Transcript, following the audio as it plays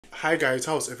Hi guys,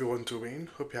 how's everyone doing?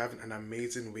 Hope you're having an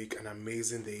amazing week, an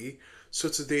amazing day. So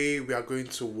today we are going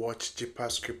to watch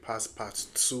Jeepers Creepers Part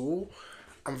 2.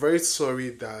 I'm very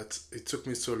sorry that it took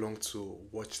me so long to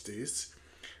watch this.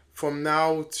 From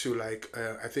now to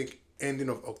I think ending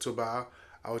of October,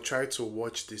 I'll try to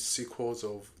watch the sequels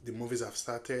of the movies I've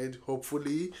started,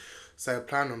 hopefully. So I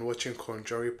plan on watching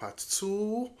Conjuring Part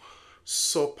 2,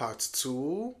 Saw Part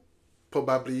 2,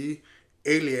 probably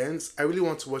Aliens. I really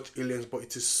want to watch Aliens, but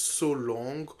it is so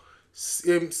long.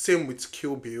 Same with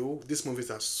Kill Bill. These movies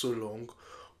are so long,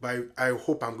 but I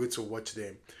hope I'm going to watch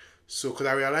them. So, because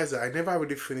I realized that I never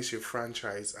really finished a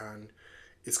franchise, and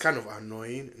it's kind of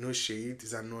annoying. No shade,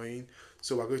 it's annoying.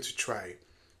 So we're going to try.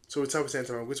 So without wasting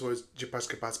time, I'm going to watch Jeepers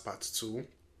Creepers Part 2.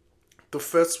 The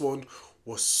first one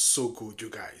was so good,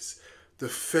 you guys. The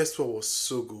first one was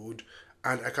so good,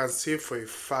 and I can say for a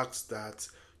fact that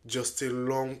Justin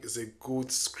Long is a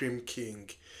good scream king.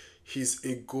 He's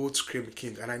a good scream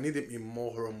king, and I need him in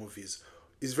more horror movies.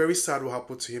 It's very sad what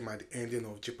happened to him at the ending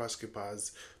of Jeepers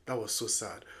Creepers. That was so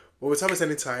sad. But without wasting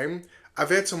any time, I've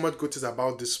heard so much good things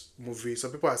about this movie.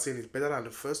 Some people are saying it's better than the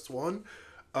first one.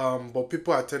 But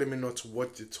people are telling me not to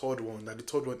watch the third one, that the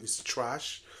third one is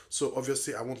trash. So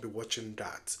obviously I won't be watching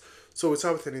that. So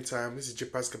without wasting any time, this is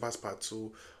Jeepers Creepers Part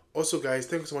 2. Also guys,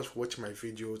 thank you so much for watching my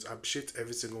videos. I appreciate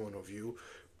every single one of you.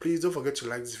 Please don't forget to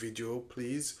like this video.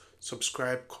 Please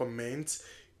subscribe, comment.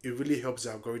 It really helps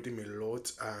the algorithm a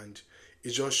lot, and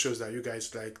it just shows that you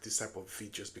guys like this type of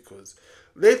videos, because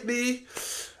lately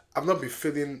I've not been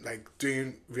feeling like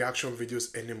doing reaction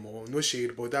videos anymore. No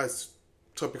shade, but that's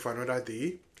topic for another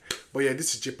day. But yeah,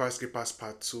 this is Jeepers Creepers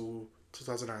Part 2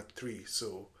 2003.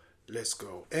 So let's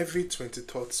go. Every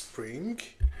 23rd spring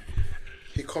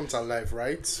he comes alive,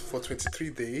 right? For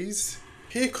 23 days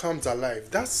he comes alive.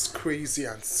 That's crazy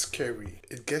and scary.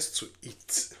 It gets to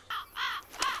eat.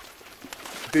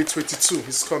 Day 22,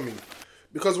 he's coming.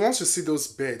 Because once you see those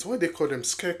beds, what do they call them?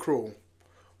 Scarecrow.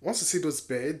 Once you see those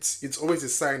beds, it's always a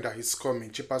sign that he's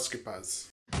coming. Jeepers Creepers.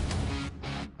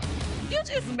 You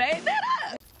just made that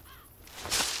up.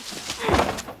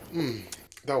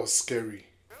 That was scary.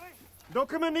 Really? Don't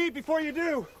come and eat before you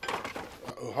do.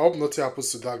 I hope nothing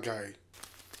happens to that guy.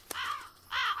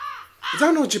 Is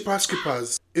that not Jeepers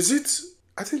Creepers? Is it?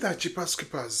 I think that's Jeepers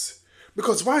Creepers.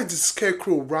 Because why is the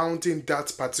scarecrow rounding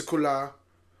that particular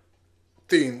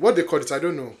thing? What they call it, I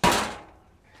don't know.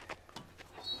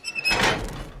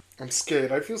 I'm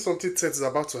scared. I feel something tense is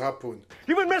about to happen.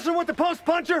 You been messing with the post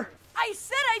puncher? I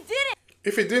said I did it.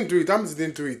 If he didn't do it, that means he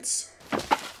didn't do it. I'm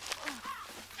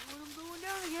going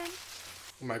down again.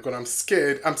 Oh my god, I'm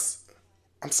scared. I'm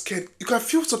scared. You can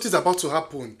feel something's about to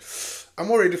happen. I'm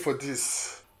not ready for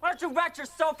this. Why don't you rat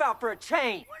yourself out for a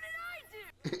change? What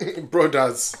did I do?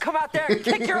 Brothers. Come out there and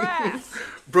kick your ass!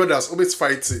 Brothers, always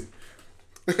fighting.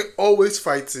 Always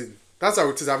fighting. That's how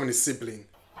it is having a sibling.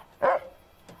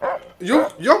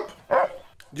 Yup.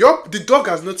 The dog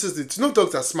has noticed it. You know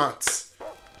dogs are smart.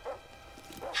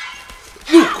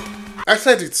 Look! I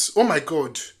said it. Oh my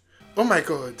god. Oh my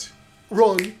god.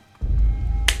 Run.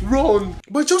 Run.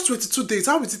 But just 22 days.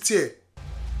 How is it here?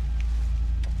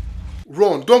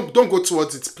 Run. Don't go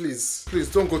towards it, please. Please,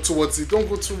 don't go towards it. Don't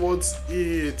go towards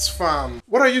it, fam.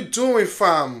 What are you doing,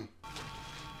 fam?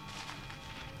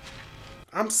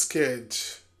 I'm scared.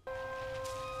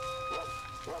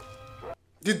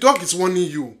 The dog is warning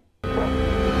you.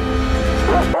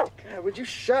 God, would you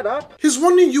shut up? He's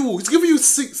warning you. He's giving you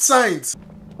signs.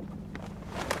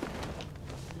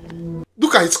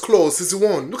 Look at his claws. He's the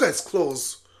one. Look at his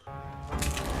claws.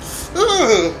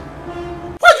 Ugh.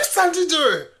 Why are you standing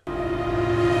there?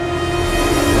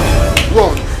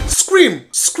 Run. Scream.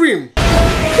 Scream.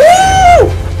 Woo!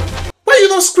 Why are you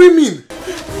not screaming?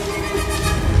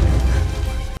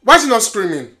 Why is he not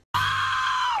screaming?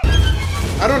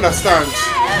 I don't understand.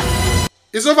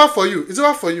 It's over for you. It's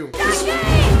over for you. It's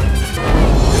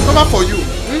over for you.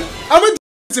 I went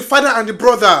to the father and the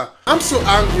brother. I'm so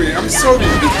angry. I'm sorry.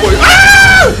 Big boy.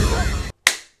 Ah!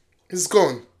 He's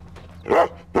gone.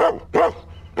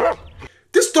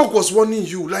 This dog was warning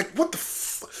you. Like, what the f...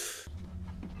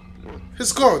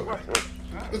 He's gone.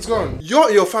 It's gone. You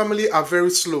and your family are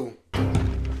very slow.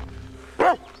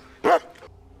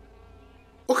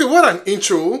 Okay, what an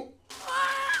intro.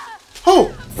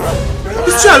 Oh!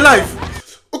 He's still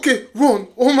alive! Okay, run!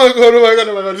 Oh my god, oh my god,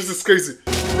 oh my god, this is crazy.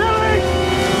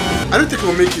 I don't think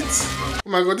we'll make it. Oh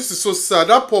my god, this is so sad.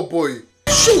 That poor boy.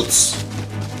 Shoot!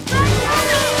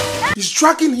 He's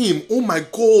dragging him. Oh my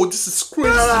god, this is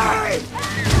crazy.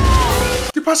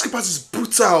 The Jeepers Creepers is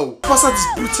brutal. Bastard is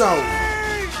brutal.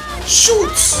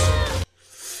 Shoot!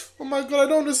 Oh my god, I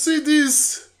don't want to see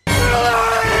this.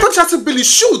 Don't you have to Billy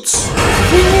shoot?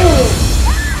 Oh.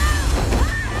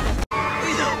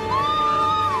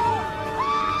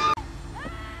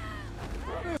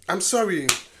 I'm sorry.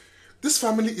 This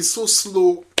family is so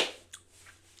slow.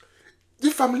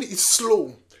 This family is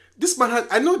slow. This man had,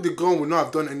 I know the gun would not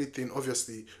have done anything,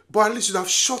 obviously, but at least should have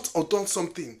shot or done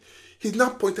something. He now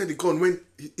pointed the gun when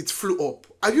it flew up.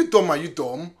 Are you dumb? Are you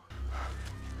dumb?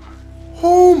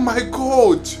 Oh my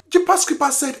god. Jeepers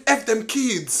Creepers said F them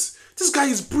kids. This guy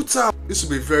is brutal. This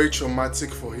will be very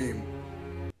traumatic for him.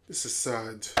 This is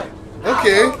sad.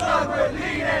 Okay.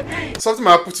 Something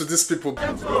might happen to these people.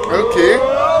 Okay.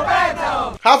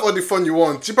 Have all the fun you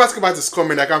want. Jeepers Creepers is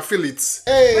coming. I can feel it.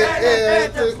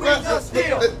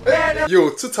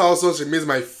 Yo, 2000s remains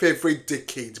my favorite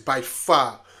decade by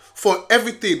far. For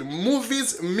everything.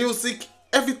 Movies, music,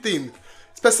 everything.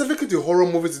 Specifically the horror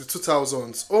movies in the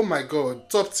 2000s. Oh my god.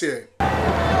 Top tier.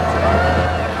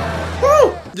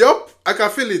 Woo! Yup. I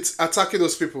can feel it attacking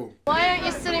those people. Why aren't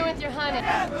you sitting with your honey?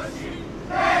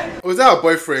 Was that a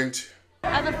boyfriend? I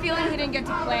have a feeling he didn't get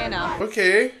to play enough.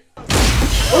 Okay.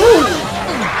 Ooh.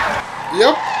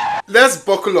 Yep. Let's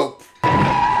buckle up.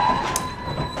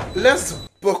 Let's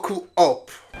buckle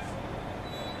up.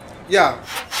 Yeah.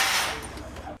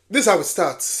 This is how it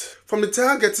starts. From the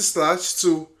tiger getting slashed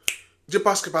to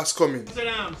Jeepers Creepers coming. Sit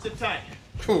down, sit tight.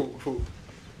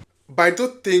 But I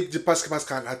don't think Jeepers Creepers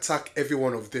can attack every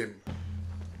one of them.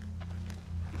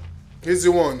 Here's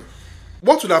the one.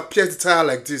 What would have pierced the tire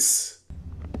like this?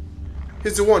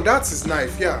 Here's the one. That's his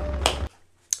knife, yeah.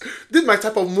 This is my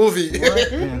type of movie.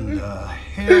 What in the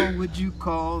hell would you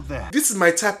call that? This is my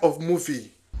type of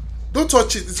movie. Don't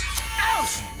touch it.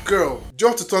 Girl, do you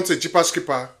want to turn to a Jeepers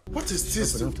Creeper? What is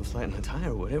this? Enough to flatten the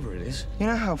tire, whatever it is. You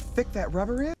know how thick that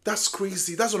rubber is? That's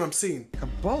crazy. That's what I'm saying. A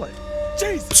bullet.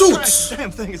 Jesus Toots! Christ,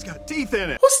 damn thing has got teeth in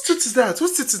it. Whose tooth is that?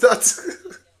 Whose tooth is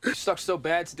that? You suck so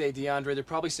bad today, DeAndre, they're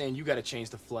probably saying you gotta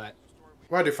change the flat.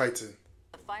 Why are they fighting?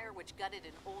 The fire which gutted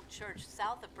an old church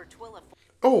south of Portuilla.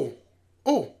 Oh.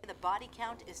 Oh. The body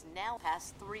count is now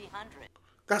past 300.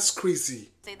 That's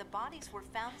crazy. Say the bodies were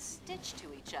found stitched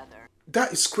to each other.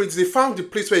 That is crazy. They found the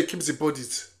place where he keeps the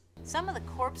bodies. Some of the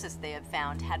corpses they have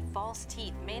found had false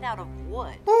teeth made out of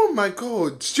wood. Oh my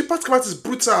god. Jeepers Creepers is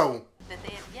brutal. That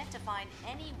they have yet to find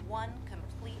any one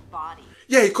complete body.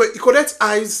 Yeah, he collects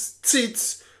eyes,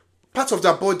 teeth, parts of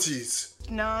their bodies.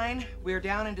 9, we're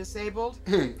down and disabled.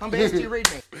 How best do you read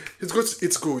me? It's good.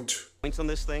 It's good. Points on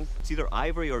this thing. It's either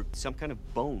ivory or some kind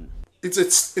of bone. It's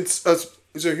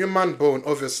a human bone,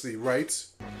 obviously, right?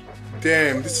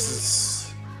 Damn, this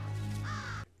is.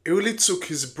 It really took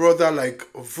his brother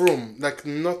like vroom, like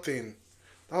nothing.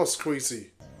 That was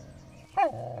crazy.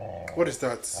 What is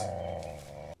that?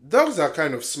 Dogs are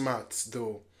kind of smart,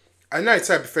 though. I know I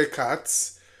prefer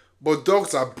cats, but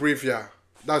dogs are braver.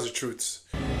 That's the truth.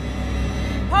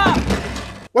 Pop!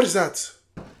 What is that?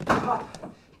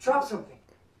 Pop, drop something.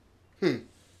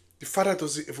 The father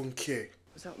doesn't even care.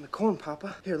 It's out in the corn,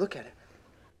 Papa. Here, look at it.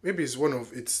 Maybe it's one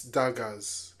of its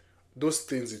daggers. Those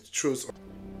things it throws.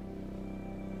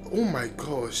 Oh my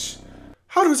gosh.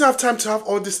 How does he have time to have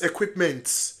all this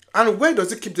equipment? And where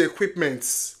does he keep the equipment?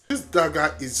 This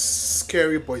dagger is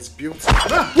scary, but it's beautiful.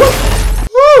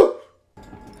 Woo!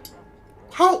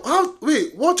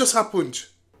 Wait, what just happened?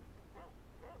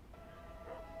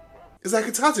 It's like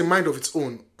it has a mind of its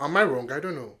own. Am I wrong? I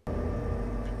don't know.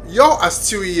 Y'all are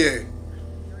still here.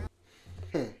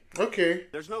 Okay.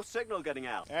 There's no signal getting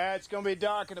out. It's gonna be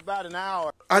dark in about an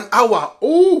hour. An hour.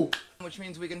 Oh! Which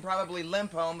means we can probably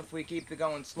limp home if we keep the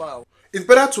going slow. It's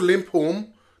better to limp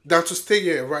home than to stay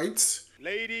here, right?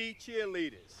 Lady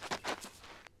cheerleaders.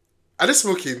 Are they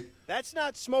smoking? That's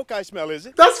not smoke I smell, is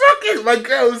it? That's smoking, my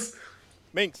girls.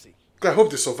 Minxie. I hope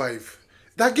they survive.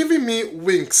 They're giving me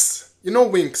Winx. You know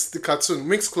Winx, the cartoon,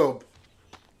 Winx Club.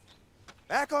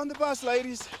 Back on the bus,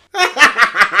 ladies.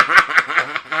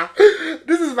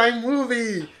 This is my movie.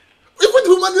 Even the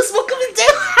woman is smoking with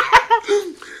them.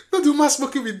 Not the woman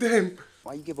smoking with them.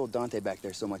 Why you give old Dante back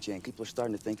there so much ink? People are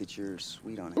starting to think that you're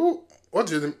sweet on it. Oh, what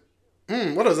do you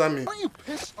what does that mean? Why you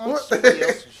piss on What? somebody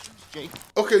else's shoes, Jake?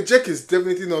 Okay, Jake is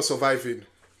definitely not surviving.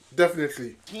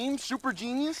 Definitely. Team super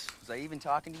genius? Was I even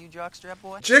talking to you, jockstrap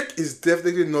boy? Jake is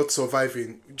definitely not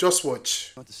surviving. Just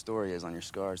watch. You know what the story is on your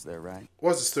scars there, right?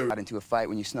 What's the story? Got into a fight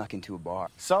when you snuck into a bar.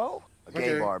 So? A gay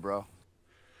Okay. bar, bro.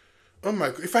 Oh my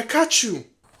god, if I catch you.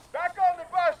 Back on the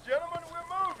bus, gentlemen,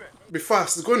 we're moving. Be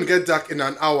fast, it's going to get dark in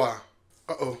an hour.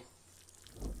 Uh-oh.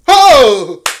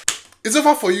 Oh! It's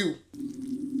over for you.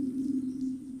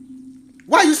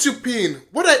 Why are you still peeing?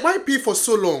 Why pee for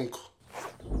so long?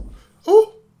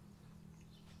 Oh!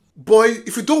 Boy,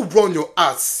 if you don't run your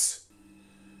ass.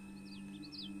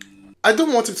 I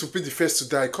don't want him to be the first to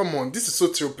die. Come on, this is so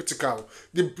theoretical.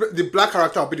 The black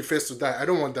character will be the first to die. I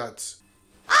don't want that.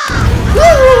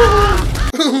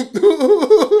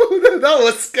 That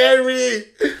was scary.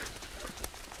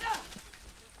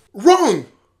 Run!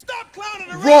 Stop clowning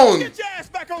around. Run! Get your ass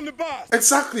back on the bus.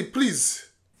 Exactly, please.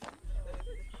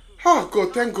 Oh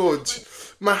God, thank God.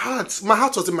 My heart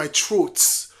was in my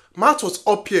throat. My heart was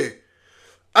up here.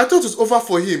 I thought it was over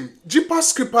for him.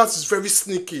 Jeepers Creepers is very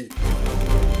sneaky.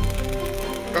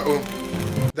 Uh-oh.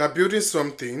 They're building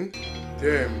something.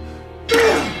 Damn.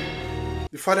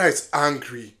 The father is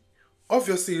angry.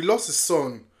 Obviously, he lost his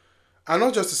son. And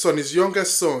not just his son, his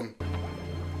youngest son.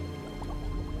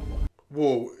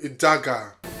 Whoa, a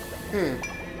dagger.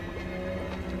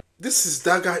 This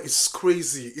dagger is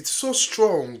crazy. It's so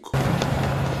strong.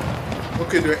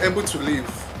 Okay, they were able to leave.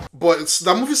 But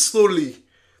they're moving slowly.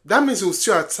 That means he'll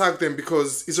still attack them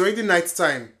because it's already night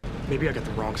time. Maybe I got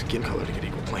the wrong skin color to get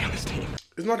equal play on this team.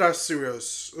 It's not that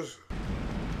serious. Ugh.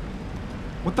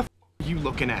 What the are you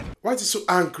looking at? Why is he so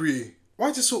angry? Why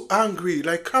is he so angry?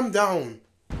 Like, calm down.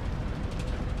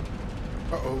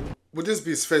 Uh-oh. Would this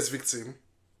be his first victim?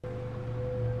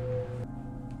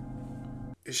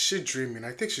 Is she dreaming?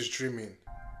 I think she's dreaming.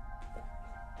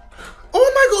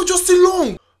 Oh my God, Justin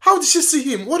Long! How did she see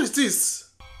him? What is this?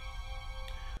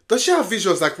 Does she have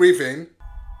visions like Raven?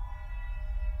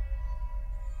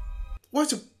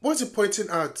 What's he pointing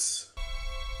at?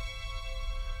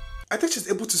 I think she's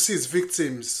able to see his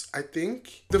victims, I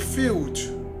think. The field.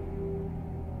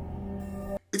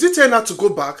 Is it telling her to go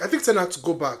back? I think it's telling her to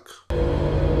go back.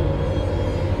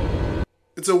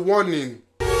 It's a warning.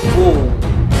 Whoa.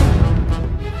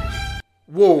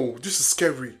 Whoa, this is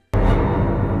scary.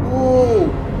 Oh,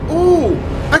 oh,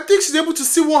 I think she's able to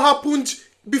see what happened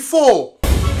before.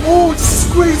 Oh, this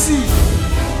is crazy.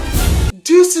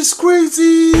 This is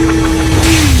crazy.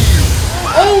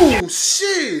 Oh,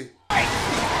 shit.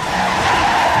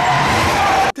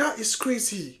 That is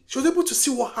crazy. She was able to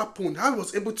see what happened. How he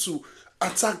was able to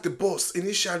attack the boss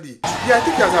initially. Yeah, I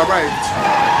think he has arrived.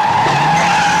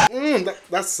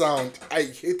 That sound. I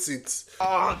hate it.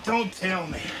 Oh, don't tell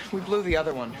me. We blew the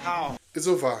other one. How? It's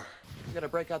over. We gotta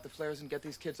break out the flares and get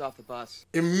these kids off the bus.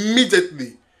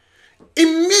 Immediately.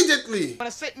 Immediately.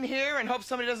 Want to sit in here and hope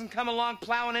somebody doesn't come along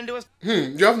plowing into us?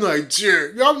 You have no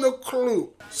idea. You have no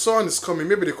clue. Someone is coming.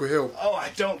 Maybe they could help. Oh,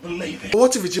 I don't believe it.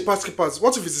 What if it's Jeepers Creepers?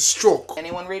 What if it's a stroke?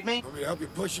 Anyone read me? Want me to help you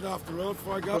push it off the road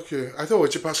before I go? Okay, I thought it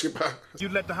was Jeepers Creepers.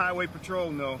 You'd let the highway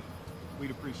patrol know.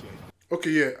 We'd appreciate it.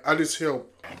 Okay, yeah, Alice help.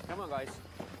 Come on, guys.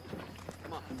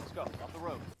 Come on, let's go. Off the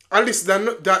road. Alice,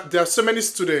 there are so many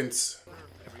students.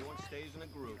 Everyone stays in a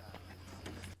group.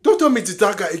 Don't tell me the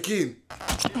dagger again.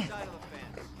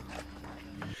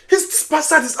 This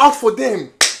bastard is out for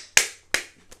them.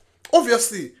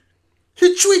 Obviously.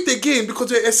 He threw it again because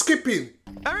they're escaping.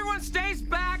 Everyone stays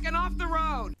back and off the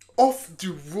road. Off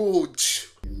the road.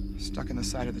 Stuck in the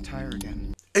side of the tire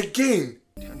again. Again.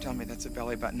 Don't tell me that's a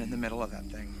belly button in the middle of that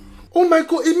thing. Oh my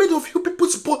God, it made of you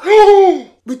people's butt.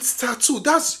 With tattoo.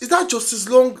 Is that just his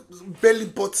long belly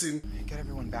button? Get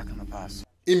everyone back on the bus.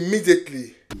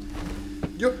 Immediately.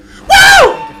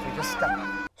 Wow!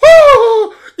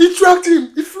 Oh, he dragged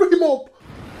him. He flew him up.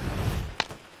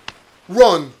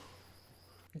 Run.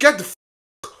 Get the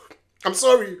I'm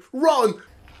sorry. Run.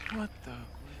 What the?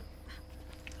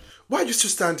 Why are you still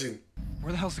standing?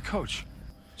 Where the hell's the coach?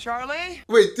 Charlie?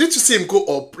 Wait, didn't you see him go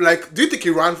up? Like, do you think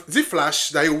he ran? Is it Flash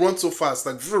that he run so fast?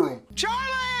 Like, vroom.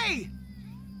 Charlie!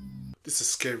 This is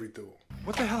scary though.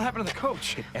 What the hell happened to the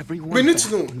coach? Everyone We need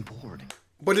to know. on board.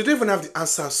 But they don't even have the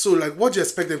answer. So, like, what do you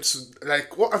expect them to...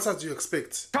 Like, what answer do you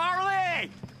expect? Charlie!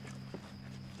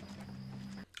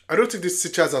 I don't think these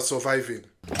teachers are surviving.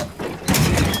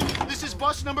 This is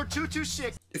bus number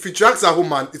 226. If he drags that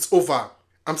woman, it's over.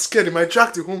 I'm scared. He might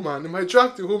drag the woman. He might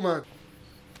drag the woman.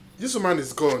 This woman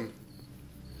is gone.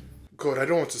 God, I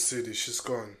don't want to say this. She's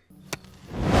gone.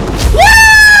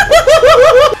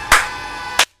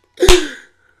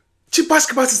 Jeepers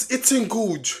Creepers is eating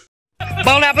good.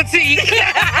 Bon appetit!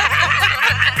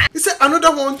 He said,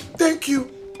 another one. Thank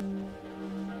you.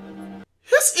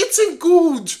 He's eating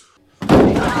good.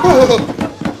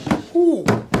 Ooh.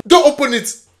 Don't open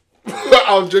it.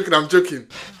 I'm joking.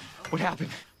 What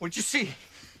happened? What'd you see?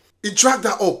 He dragged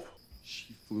her up.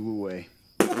 She flew away.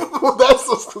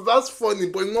 That's funny,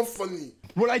 but not funny.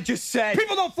 What I just said.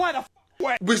 People don't fly the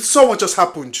way. We saw what just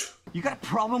happened. You got a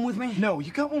problem with me? No,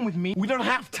 you got one with me. We don't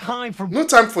have time for... No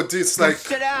time for this, like...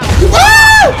 Sit down.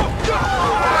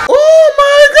 Oh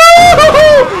my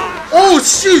God! Oh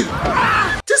shit!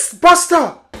 This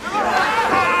bastard!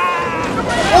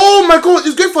 Oh my God!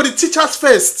 He's going for the teachers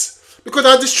first because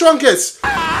they're the strongest.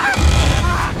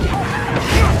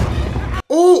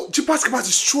 Oh, Jeepers Creepers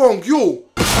is strong, yo!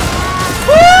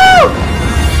 Woo!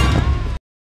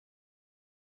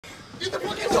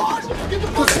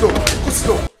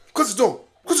 door.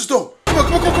 Close the door. Come on,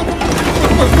 come on, come on, come on,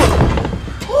 come on, come on.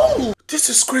 Oh, this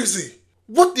is crazy.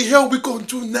 What the hell we gonna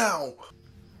do now?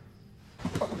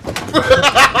 Lock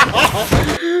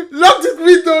the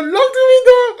window, lock the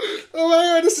window. Oh my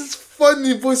god, this is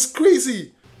funny, but it's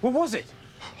crazy. What was it?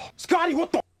 Scotty,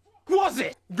 what the was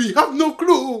it? We have no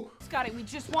clue. Scotty, we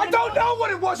just want I don't know what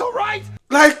it was, alright?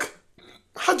 Like,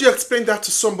 how do you explain that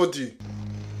to somebody?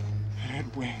 It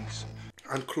had wings.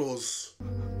 And claws.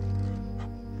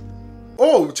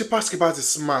 Oh, Jeepers Creepers is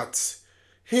smart.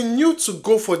 He knew to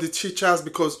go for the teachers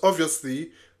because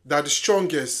obviously they're the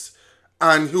strongest,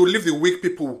 and he will leave the weak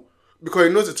people because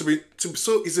he knows it to be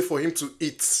so easy for him to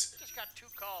eat. Just got 2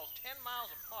 calls 10 miles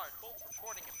apart, both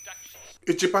reporting abductions.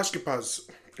 It's Jeepers Creepers.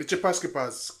 It's Jeepers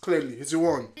Creepers. Clearly, he's the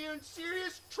one. You're in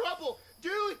serious trouble. Do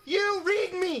you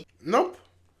read me? Nope.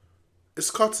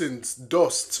 It's curtains,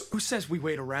 dust. Who says we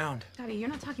wait around? Scotty, you're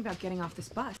not talking about getting off this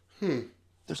bus.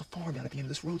 There's a farm down at the end of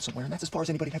this road somewhere, and that's as far as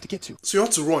anybody'd have to get to. So you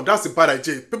want to run. That's a bad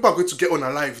idea. People are going to get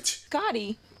unalived.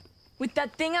 Scotty, with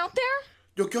that thing out there?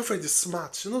 Your girlfriend is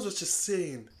smart. She knows what she's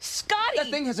saying. Scotty! That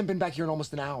thing hasn't been back here in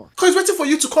almost an hour. Because he's waiting for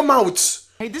you to come out.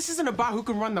 Hey, this isn't about who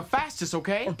can run the fastest,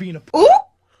 okay? Or being a...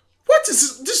 What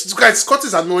is this guy? Scott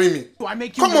is annoying me. I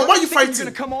make you Come on, why are you think fighting? You're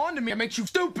gonna come on to me. I make you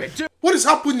stupid, too. What is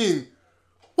happening?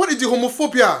 What is the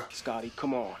homophobia? Scotty,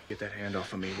 come on. Get that hand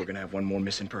off of me. We're gonna have one more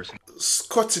missing person.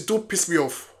 Scotty, don't piss me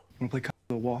off. Wanna play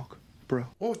the walk, bro?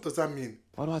 What does that mean?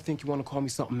 Why do I think you wanna call me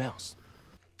something else?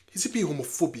 Is he being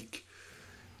homophobic?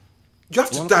 You have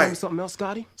You to wanna call die. me something else,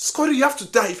 Scotty? Scotty, you have to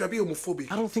die if you're being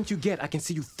homophobic. I don't think you get. I can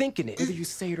see you thinking it, whether you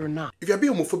say it or not. If you're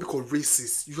being homophobic or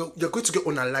racist, you're going to get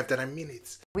unalived, and I mean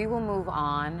it. We will move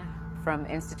on from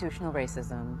institutional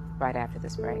racism right after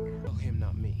this break. Tell him,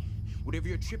 not me. Whatever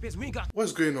your trip is, we ain't got...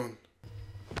 What's going on?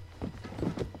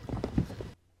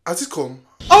 Has it come?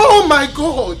 Oh my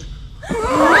god!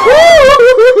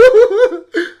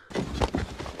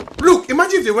 Look,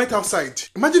 imagine if they went outside.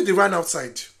 Imagine if they ran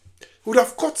outside. He would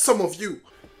have caught some of you.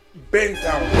 Bent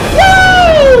down.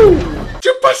 Woo!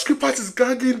 Jeepers Creepers is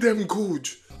gagging them good.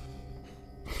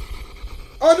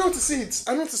 I don't want to see it.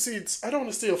 I don't want to see it. I don't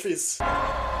want to see your face.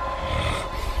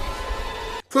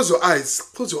 Close your eyes.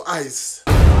 Close your eyes.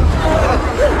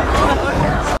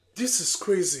 This is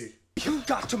crazy. You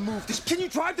got to move this. Can you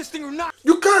drive this thing or not?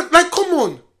 You can't. Like, come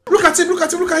on. Look at him. Look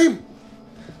at him. Look at him.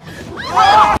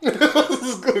 What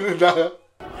is going on?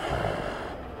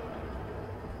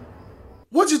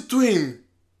 What's he doing?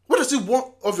 What does he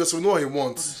want? Obviously, we know what he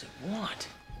wants. What does it want?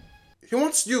 He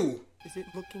wants you. Is it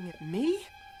looking at me?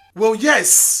 Well,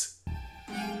 yes.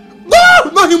 No,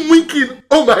 not him winking.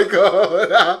 Oh my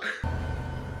god.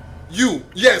 You.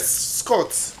 Yes,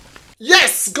 Scott.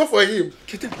 Yes, go for him.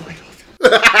 Get that light off.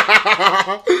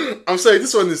 I'm sorry,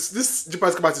 this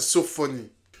Jeepers Creepers is so funny.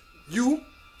 You?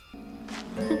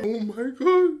 Oh my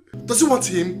god. Does he want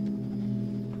him?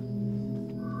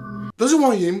 Does he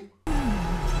want him?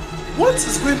 What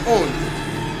is going on?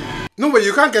 No way,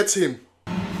 you can't get him.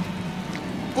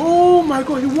 Oh my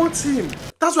god, he wants him.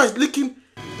 That's why he's licking.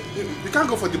 You can't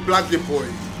go for the black gay boy.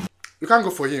 You can't go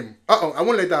for him. Uh-oh, I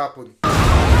won't let that happen.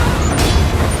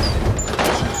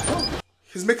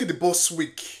 He's making the boss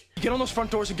weak. Get on those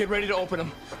front doors and get ready to open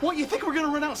them. What, you think we're gonna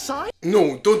run outside?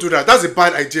 No, don't do that. That's a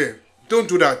bad idea. Don't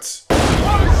do that.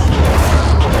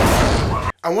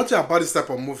 And one thing about this type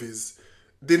of movies,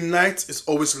 the night is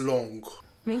always long.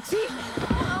 Minxie?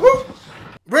 Oh,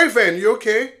 Raven, you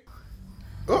okay?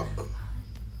 Oh,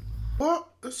 what?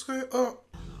 What's going on?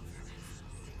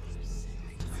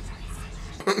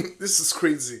 This is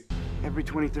crazy. Every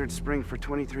 23rd spring for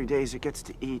 23 days, it gets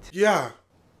to eat. Yeah,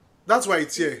 that's why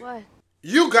it's here. What?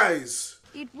 You guys.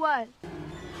 Eat what?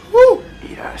 Woo!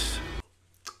 Eat us.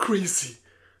 Crazy.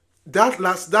 That's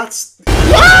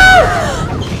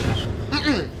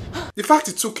the fact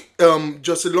it took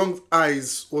just a long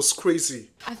eyes was crazy.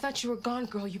 I thought you were gone,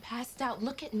 girl. You passed out.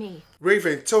 Look at me.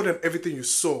 Raven, tell them everything you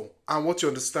saw and what you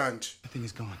understand. The thing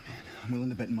is gone, man. I'm willing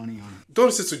to bet money on it. Don't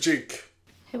listen to Jake.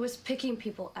 It was picking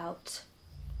people out.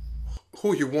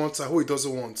 Who he wants and who he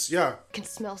doesn't want. Yeah. I can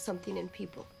smell something in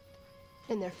people.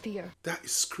 In their fear. That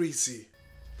is crazy.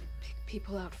 Pick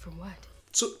people out for what?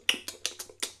 So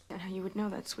And how you would know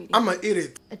that, sweetie? I'm an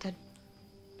idiot. A dead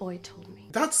boy told me.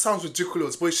 That sounds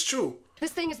ridiculous, but it's true.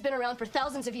 This thing has been around for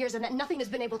thousands of years and that nothing has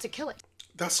been able to kill it.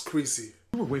 That's crazy.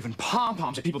 You were waving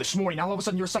pom-poms at people this morning. Now all of a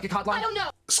sudden you're a psychic hotline? I don't know.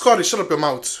 Scotty, shut up your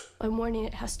mouth. I'm warning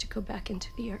it has to go back into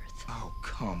the earth. Oh,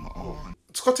 come on.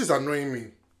 Scotty's annoying me.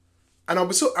 And I'll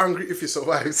be so angry if he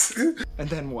survives. And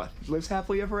then what? Lives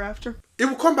happily ever after? It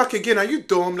will come back again. Are you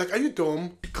dumb? Like, are you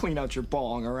dumb? Clean out your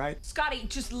bong, alright? Scotty,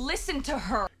 just listen to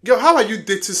her. Girl, how are you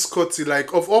dating Scotty?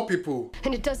 Like, of all people?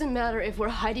 And it doesn't matter if we're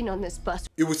hiding on this bus.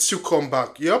 It will still come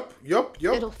back. Yup.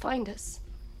 It'll find us.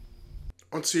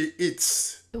 Until it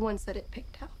eats. The ones that it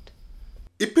picked out.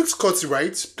 It picked Scotty,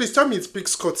 right? Please tell me it picked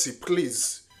Scotty,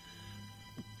 please.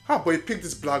 Ah, but it picked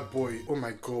this black boy. Oh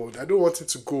my god. I don't want it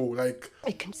to go. Like,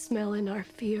 I can smell in our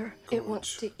fear. God. It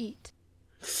wants to eat.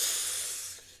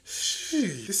 This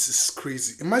is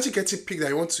crazy. Imagine getting picked that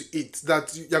you want to eat,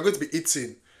 that you're going to be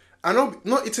eating. And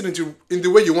not eating in the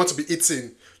way you want to be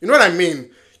eating. You know what I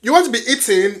mean? You want to be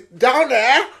eating down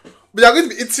there, but you're going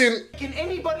to be eating. Can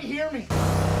anybody hear me?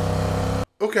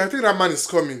 Okay, I think that man is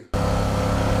coming.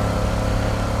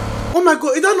 Oh my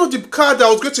god, is that not the car that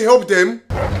was going to help them?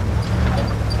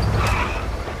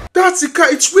 That's the car.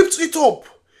 It ripped it up.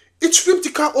 It ripped the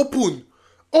car open.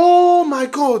 Oh my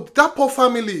god, that poor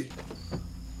family.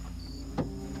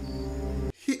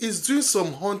 He is doing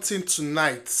some hunting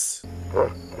tonight.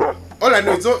 All I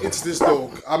know is don't eat this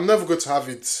dog. I'm never going to have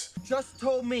it. Just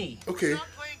told me. Okay. Not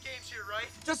playing games here, right?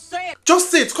 Just say it. Just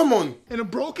say it, come on. In a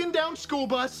broken down school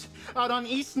bus out on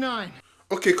East 9.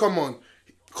 Okay, come on.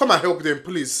 Come and help them,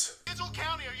 please. Digital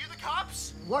County, are you the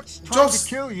cops? What's trying Just-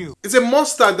 to kill you? It's a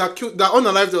monster that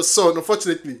unalived your son,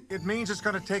 unfortunately. It means it's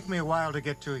gonna take me a while to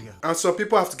get to you. And some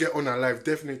people have to get unalived,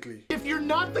 definitely. If you're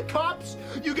not the cops,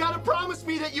 you gotta promise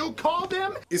me that you'll call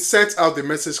them. It sent out the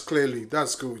message clearly.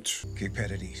 That's good. Keep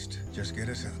headed east. Just get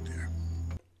us out there.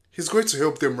 He's going to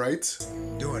help them, right?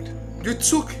 Do it. You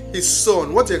took his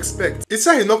son. What do you expect? He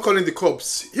said he's not calling the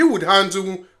cops. He would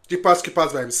handle the keepers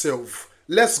by himself.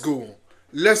 Let's go.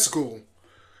 Let's go.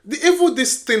 The evil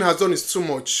this thing has done is too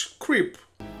much. Creep.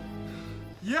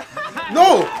 Yeah.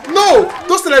 No!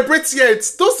 Don't celebrate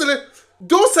yet.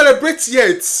 Don't celebrate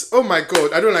yet. Oh my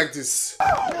god, I don't like this.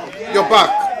 You're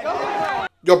back.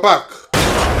 You're back.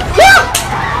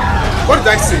 Ah! What did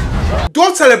I say?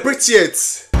 Don't celebrate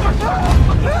yet.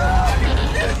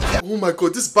 Oh my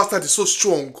god, this bastard is so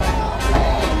strong.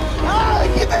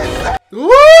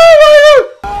 Woo!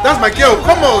 That's my girl,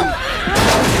 come on.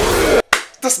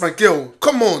 That's my girl,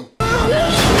 come on.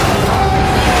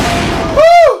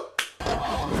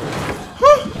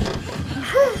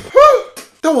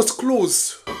 That was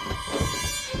close.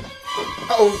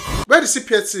 Uh-oh, where did she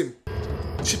pierce him?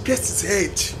 She pierced his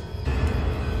head.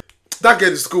 That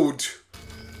girl is good.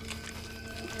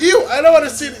 Ew, I don't want to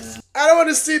see this. I don't want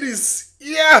to see this.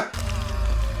 Yeah.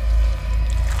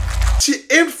 She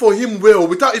aimed for him well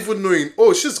without even knowing.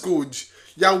 Oh, she's good.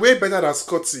 You're way better than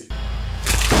Scotty.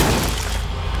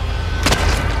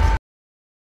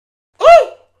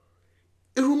 Oh!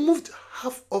 It removed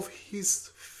half of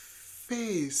his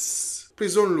face.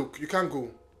 Please don't look. You can't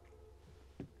go.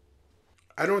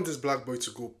 I don't want this black boy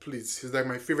to go. Please. He's like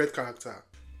my favorite character.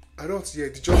 I don't hear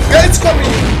the jump scare. It's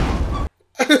coming!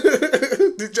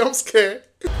 The jump scare.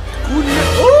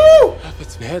 Oh!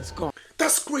 Its head's gone.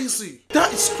 That's crazy.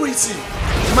 That is crazy.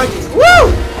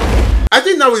 Woo! I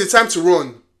think now is the time to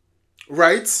run.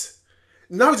 Right?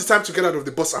 Now is the time to get out of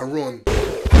the bus and run.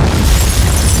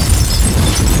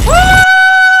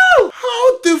 Woo!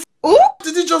 How the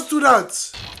did he just do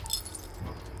that?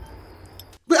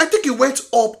 But I think it went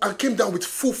up and came down with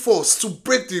full force to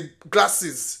break the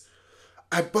glasses.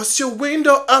 I bust your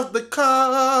window out the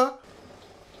car.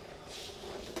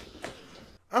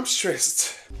 I'm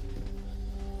stressed.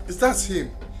 Is that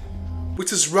him? With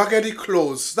his raggedy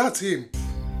clothes. That's him.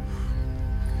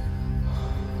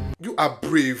 You are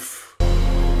brave.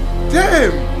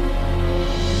 Damn!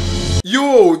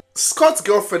 Yo, Scott's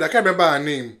girlfriend, I can't remember her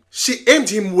name. She aimed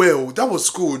him well. That was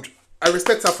good. I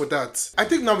respect her for that. I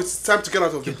think now it's time to get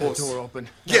out of the bus. Get that door open.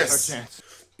 Yes. That's our chance.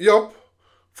 Yup.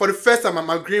 For the first time, I'm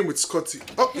agreeing with Scotty.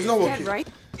 Oh, it's not working. Right?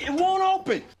 It won't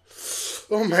open.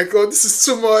 Oh my god, this is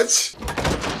too much.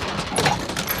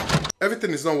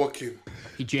 Everything is not working.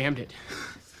 He jammed it.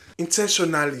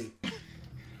 Intentionally.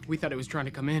 We thought it was trying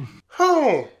to come in.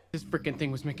 How? This frickin'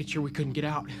 thing was making sure we couldn't get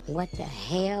out. What the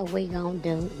hell we gonna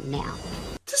do now?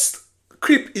 This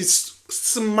creep is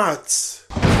smart.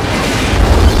 Woo!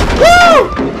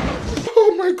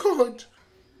 Oh my god.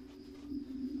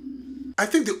 I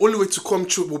think the only way to come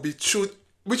through will be through,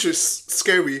 which is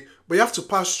scary, but you have to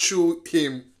pass through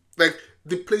him. Like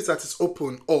the place that is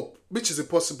open up, which is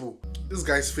impossible. This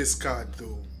guy's face card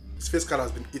though. His face card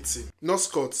has been eaten. Not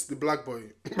Scott, the black boy.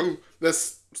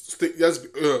 Let's stick,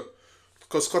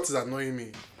 because Scott is annoying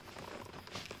me.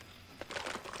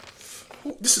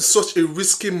 This is such a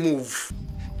risky move.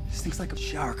 This thing's like a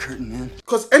shower curtain, man.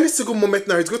 Because any single moment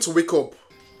now, he's going to wake up.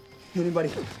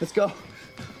 Anybody? Let's go.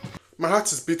 My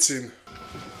heart is beating.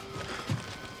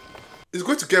 It's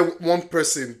going to get one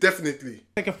person, definitely.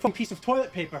 Like a full piece of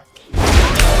toilet paper.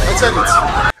 I said it.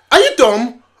 Are you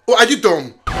dumb? Or are you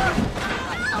dumb?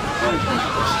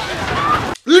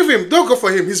 Leave him. Don't go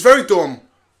for him. He's very dumb.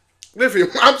 Leave him.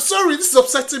 I'm sorry. This is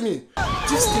upsetting me.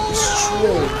 This thing is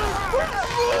strong.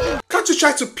 Can't you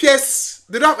try to pierce?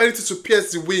 They don't have anything to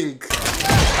pierce the wing.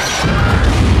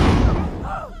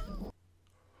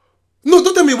 No,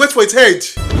 don't tell me wait for its head.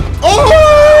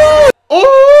 Oh!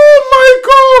 Oh my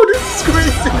god! This is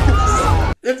crazy.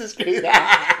 This is crazy.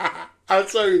 I'm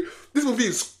sorry. This movie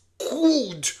is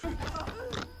good.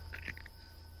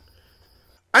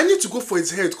 I need to go for its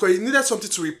head because he needed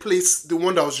something to replace the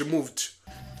one that was removed.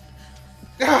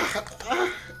 God,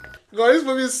 this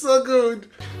movie is so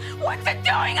good. What's it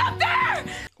doing up there?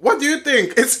 What do you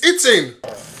think? It's eating.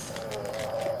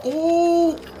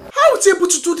 Oh, how is he able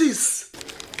to do this?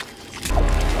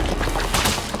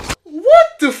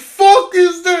 What the fuck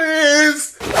is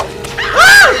this?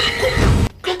 Ah!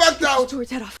 Come back down.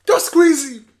 That's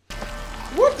crazy.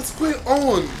 What is going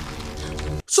on?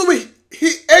 So wait, he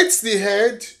ate the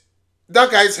head,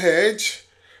 that guy's head,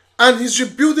 and he's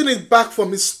rebuilding it back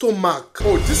from his stomach.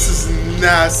 Oh, this is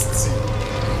nasty.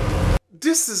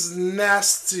 This is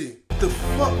nasty. The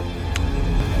fuck?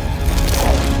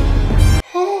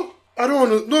 Oh, I don't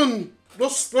want to.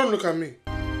 Don't look at me.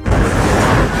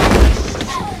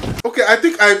 Okay, I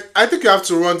think you have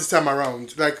to run this time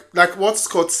around. Like what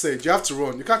Scott said, you have to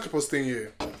run. You can't keep on staying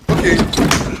here. Okay,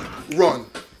 run.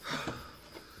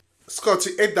 Scott,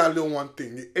 you ate that little one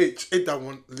thing. You ate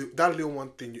that little one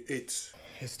thing you ate.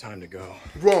 It's time to go.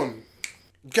 Run.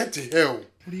 Get the hell.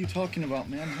 What are you talking about,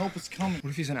 man? Help is coming. What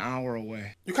if he's an hour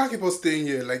away? You can't keep on staying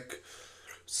here. Like,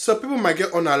 some people might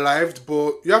get unalived,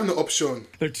 but you have no option.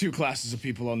 There are two classes of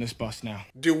people on this bus now.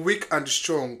 The weak and the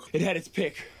strong. It had its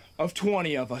pick of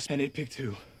 20 of us, and it picked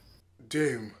 2.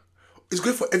 Damn. It's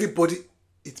good for everybody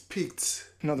it picked.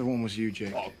 Another one was you,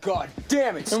 Jake. Oh, god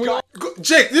damn it, Scott.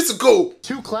 Jake, need to go.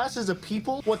 Two classes of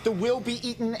people? What the will be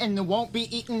eaten and the won't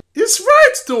be eaten? It's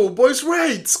right, though, boy. It's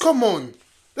right. Come on.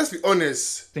 Let's be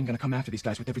honest. They're gonna come after these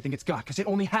guys with everything it's got, because it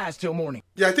only has till morning.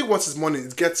 Yeah, I think once it's morning,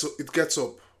 it gets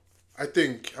up. I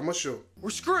think. I'm not sure.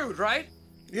 We're screwed, right?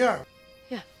 Yeah.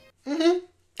 Yeah. Mm-hmm.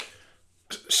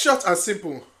 Short and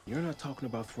simple. You're not talking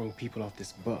about throwing people off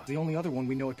this bus. The only other one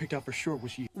we know it picked out for sure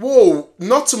was you. Whoa,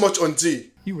 not too much on D.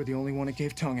 You were the only one that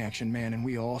gave tongue action, man, and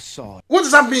we all saw it. What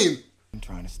does that mean? I'm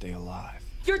trying to stay alive.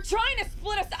 You're trying to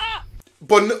split us up.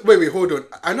 But no, wait, hold on.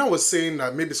 I know I was saying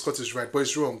that maybe Scott is right, but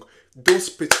it's wrong. Don't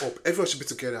split up. Everyone should be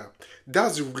together.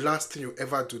 That's the last thing you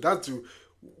ever do. That's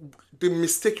the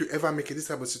mistake you ever make in this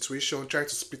type of situation, trying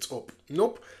to split up.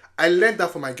 Nope. I learned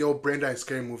that from my girl Brenda in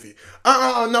Scary Movie.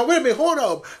 Now wait a minute, hold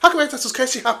up. How can I tell scary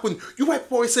shit happen? You white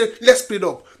boys say, let's split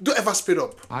up. Don't ever split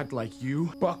up. I'd like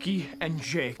you, Bucky, and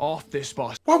Jake off this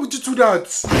bus. Why would you do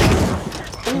that?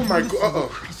 Oh my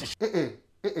god.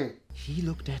 He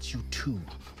looked at you too,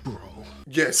 bro.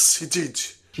 Yes, he did.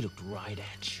 He looked right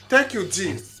at you. Thank you,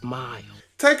 D. And smiled.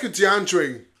 Thank you,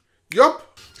 DeAndre.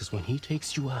 Yup. Because when he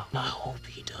takes you out, I hope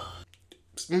he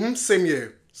does. Same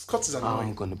year. Scott is annoying.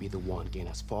 I'm gonna be the one getting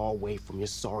as far away from your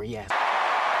sorry ass.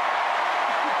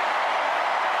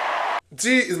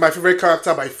 D is my favorite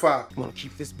character by far. You wanna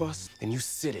keep this bus? Then you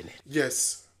sit in it.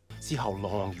 Yes. See how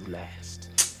long you last.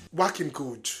 Whack him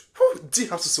good. Whew, D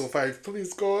has to survive.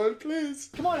 Please, God, please.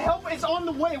 Come on, help is on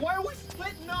the way. Why are we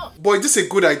splitting up? Boy, this is a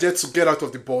good idea to get out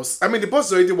of the bus. I mean, the bus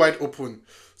is already wide open.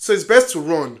 So it's best to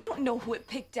run. I don't know who it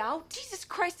picked out. Jesus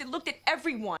Christ, it looked at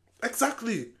everyone.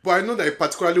 Exactly. But I know that he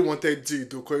particularly wanted D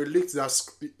though, because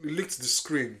he licked the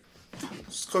screen.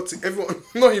 Scotty, everyone,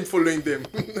 not him following them.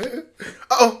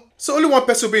 Uh-oh. So only one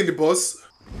person will be in the bus.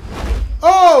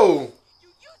 Oh!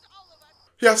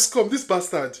 He has come, this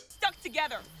bastard. Stuck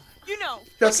together. You know,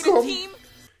 He has like in a come. team.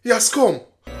 He has come.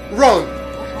 Run.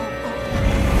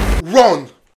 Run.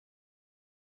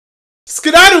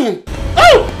 Skedaddle.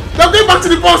 Oh! They're going back to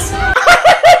the bus.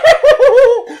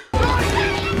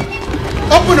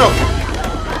 Open up.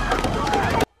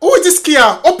 Who is this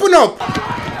Kia? Open up.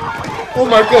 Oh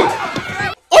my god.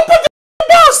 Open the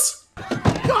bus. Open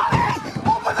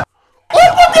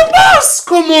the bus.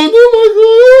 Come on. Oh my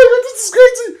god. This is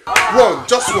crazy. Run.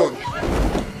 Just run.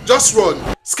 Just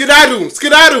run. Skedaddle.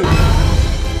 Skedaddle.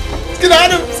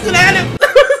 Skedaddle. Skedaddle.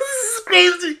 This is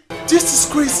crazy. This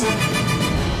is crazy.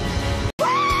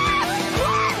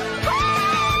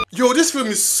 Yo, this film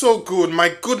is so good. My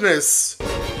goodness.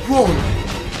 Run.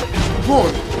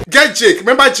 Run. Get Jake.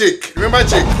 Remember Jake. Remember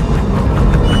Jake.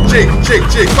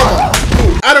 Jake. Come on.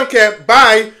 Cool. I don't care.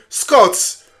 Bye.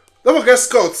 Scott. Don't forget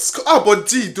Scott. Ah, but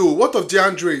D though. What of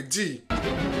DeAndre? D.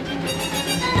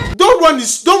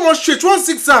 Don't run straight, run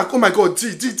zigzag. Oh my god, D.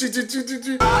 Woo!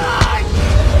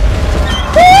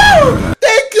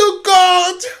 Thank you,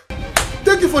 God.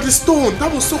 Thank you for the stone.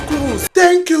 That was so close.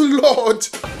 Thank you, Lord.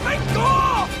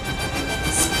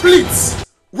 Split.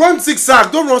 Run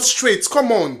zigzag. Don't run straight.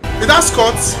 Come on. Is that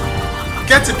Scott?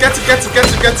 Get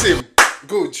him.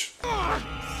 Good.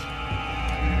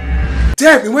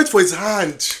 Damn, he went for his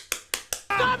hand.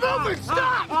 Stop moving!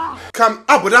 Stop!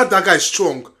 But that dagger is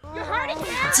strong. You're hurting me.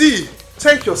 D,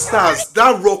 thank your stars.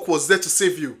 That rock was there to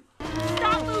save you.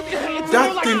 Stop moving.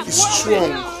 That thing is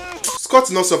strong. Scott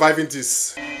is not surviving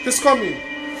this. He's coming.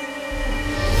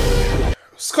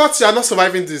 Scott, you are not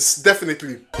surviving this.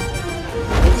 Definitely.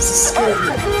 This is scary.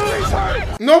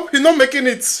 Nope, he's not making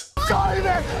it.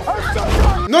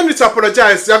 No need to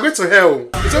apologize. You are going to hell.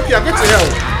 It's okay, you are going to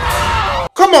hell.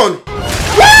 Come on.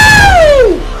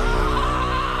 Woo!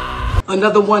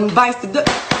 Another one bites the dust.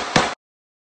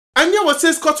 I knew what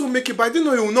says Scott will make it, but I didn't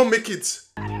know he will not make it.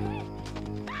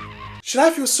 Should I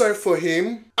feel sorry for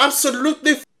him?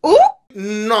 Absolutely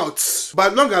not.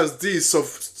 But as long as D is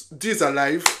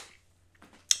alive,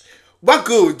 we're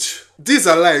good. D is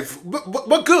alive.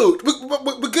 We're good.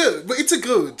 We're good. We're eating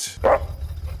good.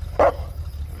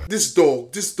 This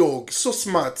dog is so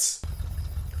smart.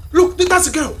 Look, that's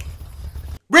a girl.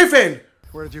 Raven.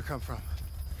 Where did you come from?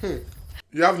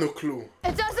 You have no clue.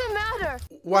 It doesn't matter.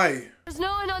 Why? There's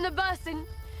no one on the bus and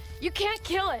you can't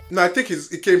kill it. No, I think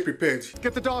he came prepared.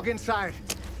 Get the dog inside.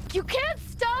 You can't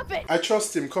stop it. I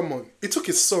trust him, come on. He took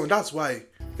his son, that's why.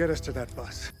 Get us to that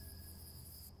bus.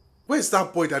 Where's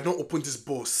that boy that don't open this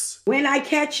bus? When I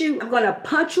catch you, I'm gonna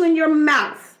punch you in your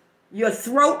mouth, your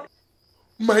throat.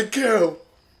 My girl.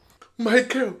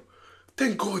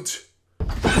 Thank God.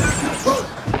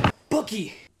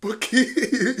 Bucky.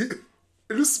 He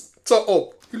looks tall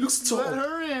up. He looks tall. Let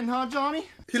her in, huh, Johnny?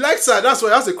 He likes her, that's why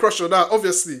he has a crush on her,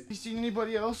 obviously. You seen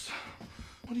anybody else?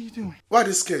 What are you doing? Why are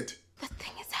they scared? The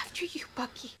thing is after you,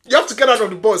 Bucky. You have to get out of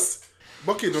the bus.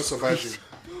 Bucky don't survive you.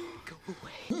 Go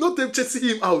away. Not them chasing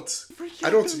him out. I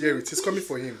don't want to hear it. He's coming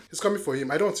for him.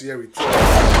 I don't want to hear it.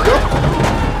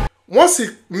 Yep. Once he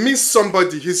meets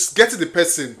somebody, he's getting the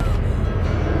person.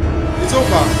 It's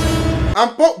over.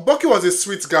 And Bucky was a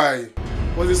sweet guy.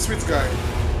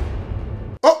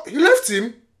 Oh, he left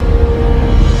him.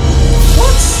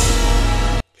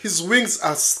 What? His wings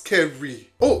are scary.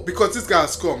 Oh, because this guy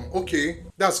has come. Okay,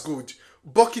 that's good.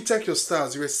 Bucky, thank your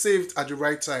stars. You were saved at the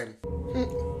right time.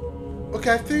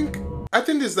 Okay, I think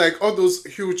it's like all those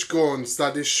huge guns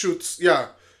that they shoot. Yeah,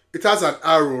 it has an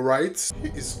arrow, right? He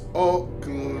is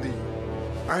ugly.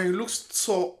 And he looks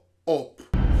tall up.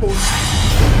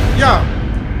 Yeah.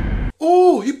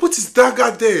 Oh, he put his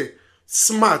dagger there.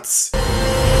 Smart.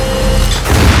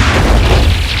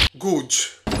 Good.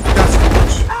 That's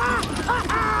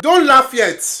good. Don't laugh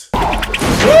yet.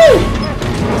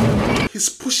 Woo! He's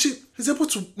pushing. He's able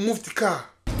to move the car.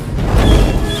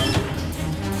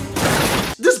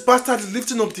 This bastard is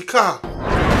lifting up the car.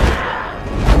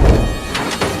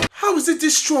 How is it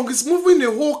this strong? He's moving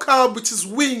the whole car with his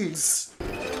wings.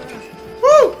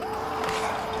 Woo!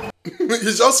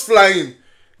 He's just flying.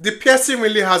 The piercing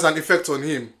really has an effect on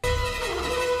him.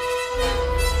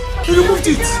 He removed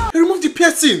it. He removed the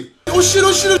piercing. Oh shit,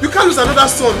 oh shit. You can't lose another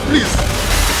son, please.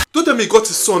 Don't tell me he got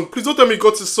his son. Please don't tell me he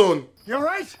got his son. You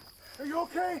alright? Are you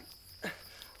okay?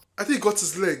 I think he got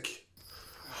his leg.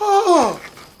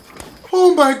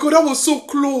 Oh my god, that was so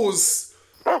close.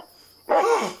 I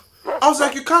was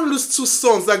like, you can't lose two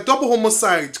sons, like double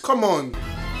homicide. Come on.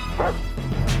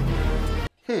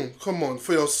 Come on,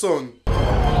 for your son.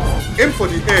 Aim for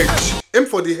the edge. Aim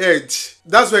for the edge.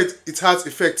 That's where it has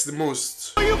effect the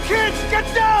most. You kids, get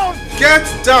down! Get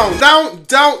down, down,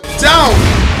 down, down!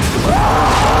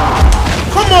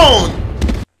 Come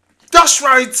on! That's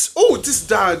right! Oh, this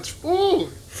dad. Oh,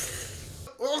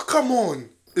 come on.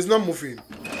 It's not moving.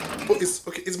 Oh, it's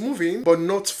okay, it's moving, but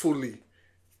not fully.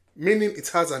 Meaning it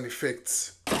has an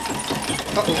effect.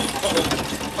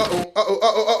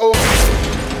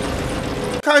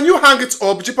 Can you hang it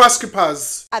up, Jeepers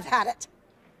Creepers? I've had it.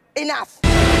 Enough.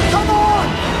 Come on!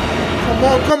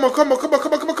 Come on.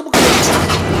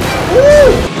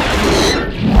 Woo!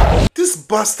 This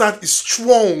bastard is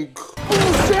strong.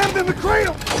 Oh, jammed in the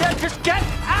cradle! Dad, just get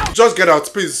out! Just get out,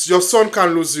 please. Your son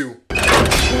can't lose you.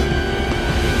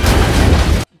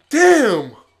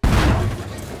 Damn!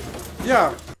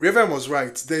 Yeah, Raven was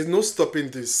right. There's no stopping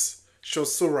this. She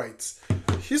was so right.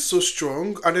 He's so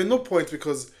strong, and there's no point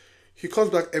because he comes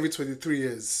back every 23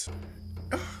 years.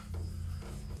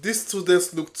 These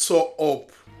students look tore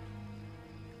up.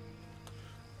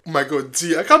 Oh my god,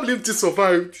 D, I can't believe this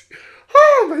survived.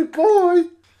 Oh, my boy.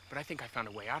 But I think I found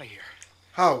a way out of here.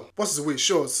 How? What's the way?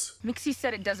 Show us. Minxie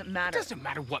said it doesn't matter. Doesn't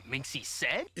matter what Minxie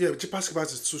said. Yeah,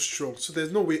 J-Paskibas is too strong, so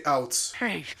there's no way out.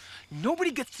 Hey,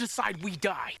 nobody gets to decide we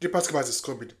die. J-Paskibas is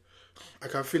coming. I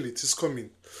can feel it. It's coming.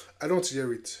 I don't want to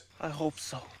hear it. I hope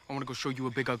so. I want to go show you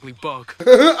a big ugly bug.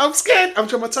 I'm scared. I'm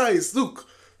traumatized. Look.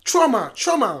 Trauma.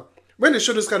 When they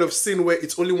show this kind of scene where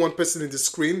it's only one person in the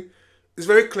screen, it's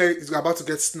very clear it's about to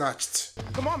get snatched.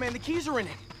 Come on, man. The keys are in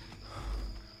it.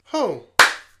 Oh.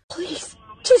 Please,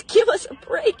 just give us a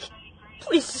break.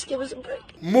 Please, just give us a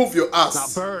break. Move your ass.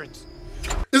 It's not birds.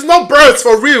 It's not birds,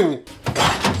 for real.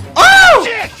 Oh!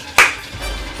 Shit!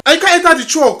 I can't enter the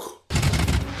truck.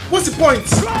 What's the point?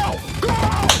 Go!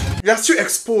 You're still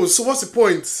exposed, so what's the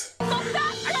point?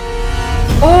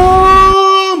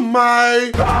 Oh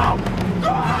my!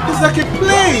 It's like a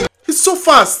plane. He's so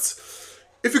fast.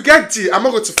 If you get D, I'm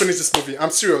not going to finish this movie. I'm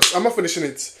serious. I'm not finishing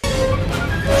it.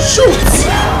 Shoot!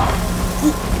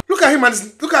 Look at him, and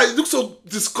look at it. Looks so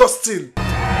disgusting.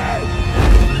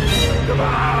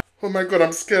 Oh my god,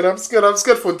 I'm scared. I'm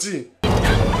scared for D.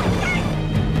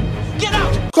 Get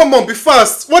out! Come on, be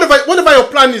fast. Whatever your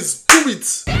plan is, do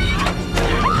it.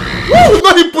 Woo!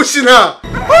 Not him pushing her. Oh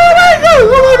my god!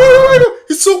 Oh my god!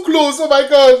 He's so close. Oh my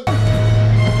god!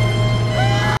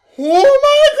 Oh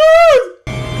my god!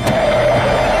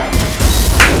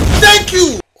 Thank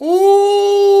you.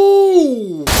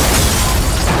 Oh!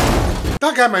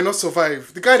 That guy might not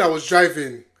survive. The guy that was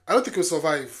driving, I don't think he'll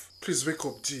survive. Please wake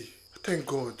up, D. Thank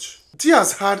God. D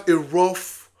has had a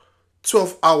rough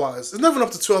 12 hours. It's not even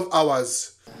up to 12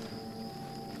 hours.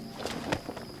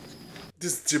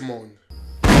 This demon.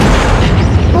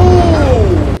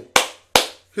 Oh!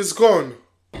 He's gone.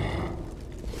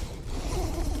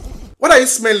 What are you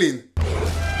smelling?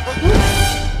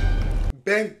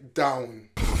 Bend down.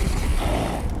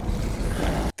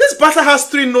 This bastard has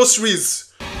 3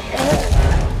 nostrils.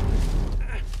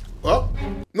 Oh,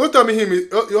 no tell me him.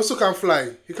 He also can't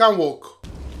fly. He can't walk.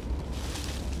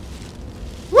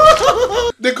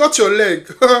 They got your leg.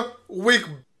 Weak.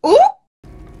 Ooh.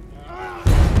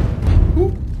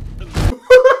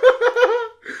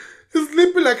 He's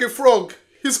leaping like a frog.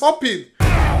 He's hopping.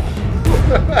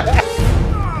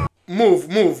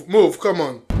 Move. Come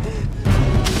on.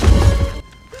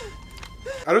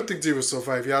 I don't think D will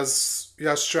survive. He has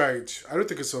tried. I don't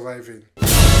think he's surviving.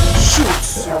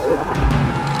 Shoot!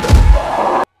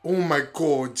 Oh my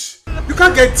god. You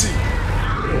can't get D.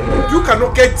 You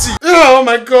cannot get D. Oh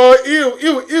my god.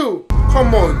 Ew.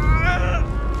 Come on.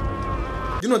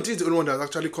 You know, D is the only one that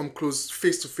actually come close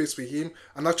face to face with him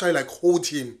and actually like hold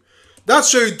him. That's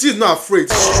sure you did not afraid.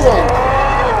 Strong.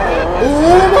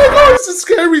 Oh my god, this is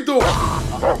scary though.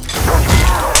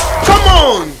 Come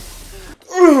on.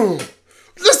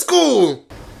 Let's go.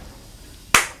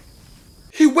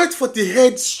 He went for the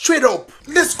head straight up.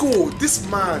 Let's go. This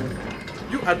man.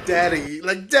 You are daddy.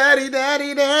 Like daddy.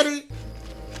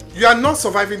 You are not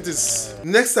surviving this.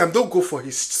 Next time, don't go for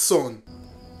his son.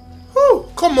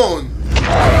 Oh, come on.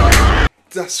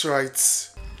 That's right.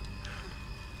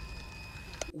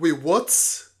 Wait, what?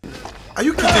 Are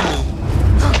you kidding me?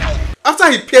 After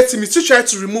he pierced him, he still tried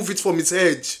to remove it from his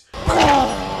head.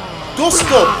 Don't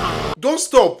stop. Don't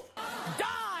stop.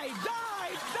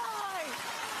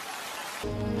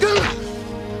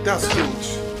 That's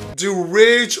good. The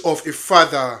rage of a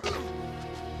father.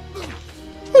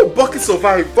 Oh, Bucky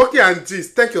survived. Bucky and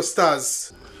this. Thank your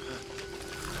stars.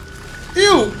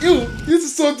 Ew. This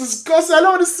is so disgusting. I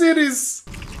don't want to see this.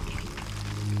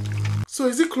 So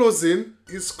is he closing?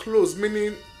 He's closed,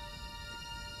 meaning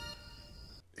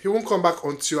he won't come back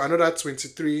until another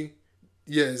 23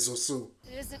 years or so.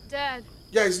 It isn't dead.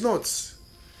 Yeah, it's not.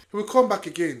 He will come back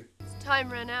again. His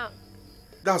time ran out.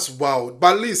 That's wild.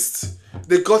 But at least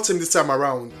they got him this time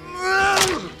around.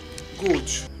 Good.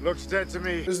 Looks dead to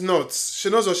me. It's not. She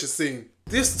knows what she's saying.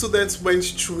 These students went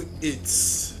through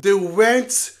it. They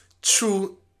went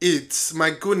through it.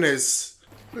 My goodness.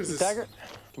 What is this? Dagger?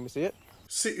 Can we see it?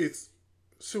 See it.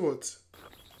 See what?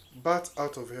 Bat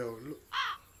out of hell. Look.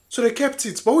 So they kept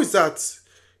it. But who is that?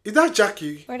 Is that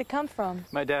Jackie? Where'd it come from?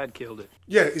 My dad killed it.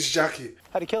 Yeah, it's Jackie.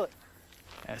 How'd he kill it?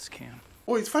 Ask him.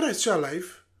 Oh, his father is still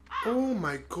alive? Oh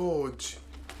my god.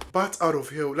 Bat out of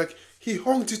hell. Like, he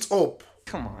hung it up.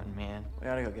 Come on, man. We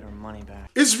gotta go get our money back.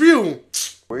 It's real.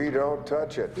 We don't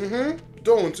touch it.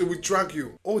 Don't. It will drag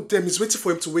you. Oh, damn. He's waiting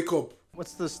for him to wake up.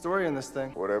 What's the story in this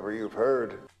thing? Whatever you've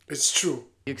heard. It's true.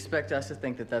 You expect us to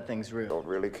think that that thing's real? Don't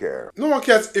really care. No one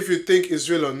cares if you think it's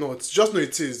real or not. Just know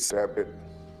it is. Stabbed it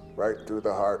right through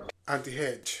the heart. And the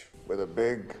head. With a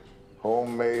big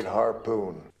homemade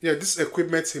harpoon. Yeah, this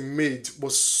equipment he made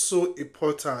was so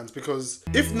important because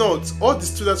if not, all the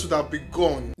students would have been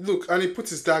gone. Look, and he put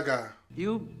his dagger.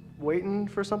 You waiting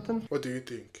for something? What do you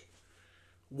think?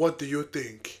 What do you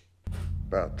think?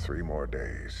 About 3 more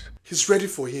days. He's ready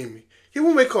for him. He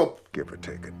won't wake up. Give or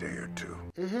take a day or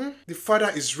 2. The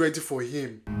father is ready for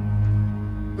him.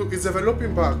 Look, it's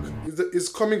developing back. It's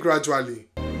coming gradually.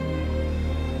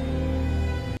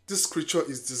 This creature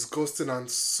is disgusting and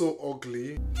so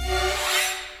ugly.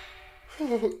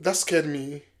 Oh, that scared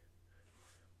me.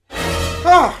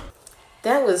 Ah!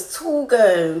 That was too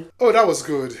good. Oh, that was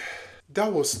good.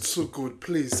 That was too good,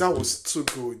 please. That was too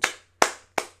good.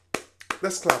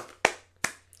 Let's clap.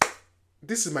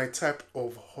 This is my type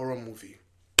of horror movie.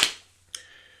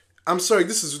 I'm sorry,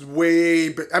 this is way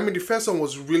better. I mean, the first one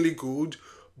was really good,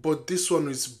 but this one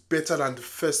is better than the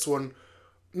first one.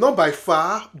 Not by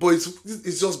far, but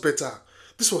it's just better.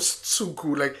 This was too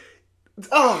good. Like,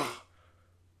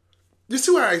 you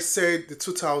see why I said the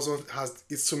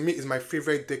 2000s to me is my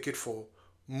favorite decade for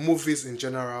movies in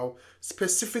general,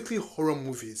 specifically horror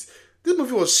movies. This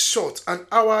movie was short, an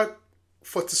hour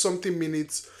 40 something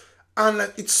minutes, and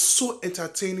like it's so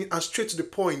entertaining and straight to the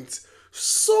point.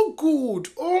 So good.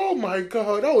 Oh my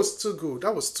god, that was too good.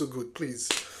 That was too good, please.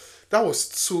 That was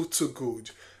too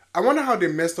good. I wonder how they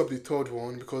messed up the third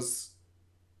one, because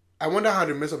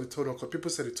people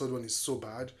said the third one is so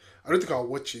bad. I don't think I'll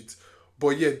watch it.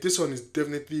 But yeah, this one is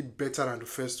definitely better than the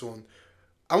first one.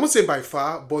 I won't say by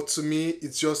far, but to me,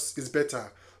 it's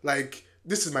better. Like,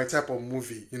 this is my type of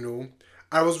movie, you know.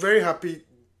 I was very happy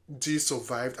Dee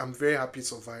survived. I'm very happy he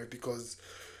survived, because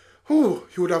he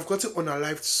would have gotten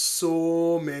unalived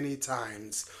so many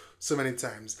times.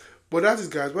 But that is,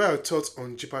 guys, what are your thoughts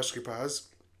on Jeepers Creepers?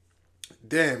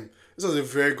 Damn, this was a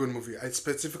very good movie. I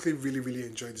specifically really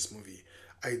enjoyed this movie.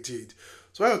 I did.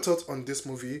 So what are your thoughts on this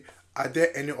movie? Are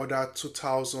there any other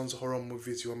 2000s horror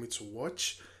movies you want me to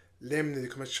watch? Let me know in the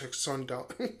comment section down.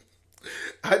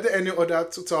 Are there any other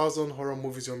 2000 horror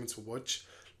movies you want me to watch?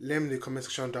 Let me in the comment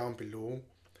section down below.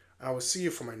 And I will see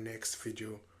you for my next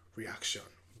video reaction.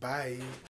 Bye.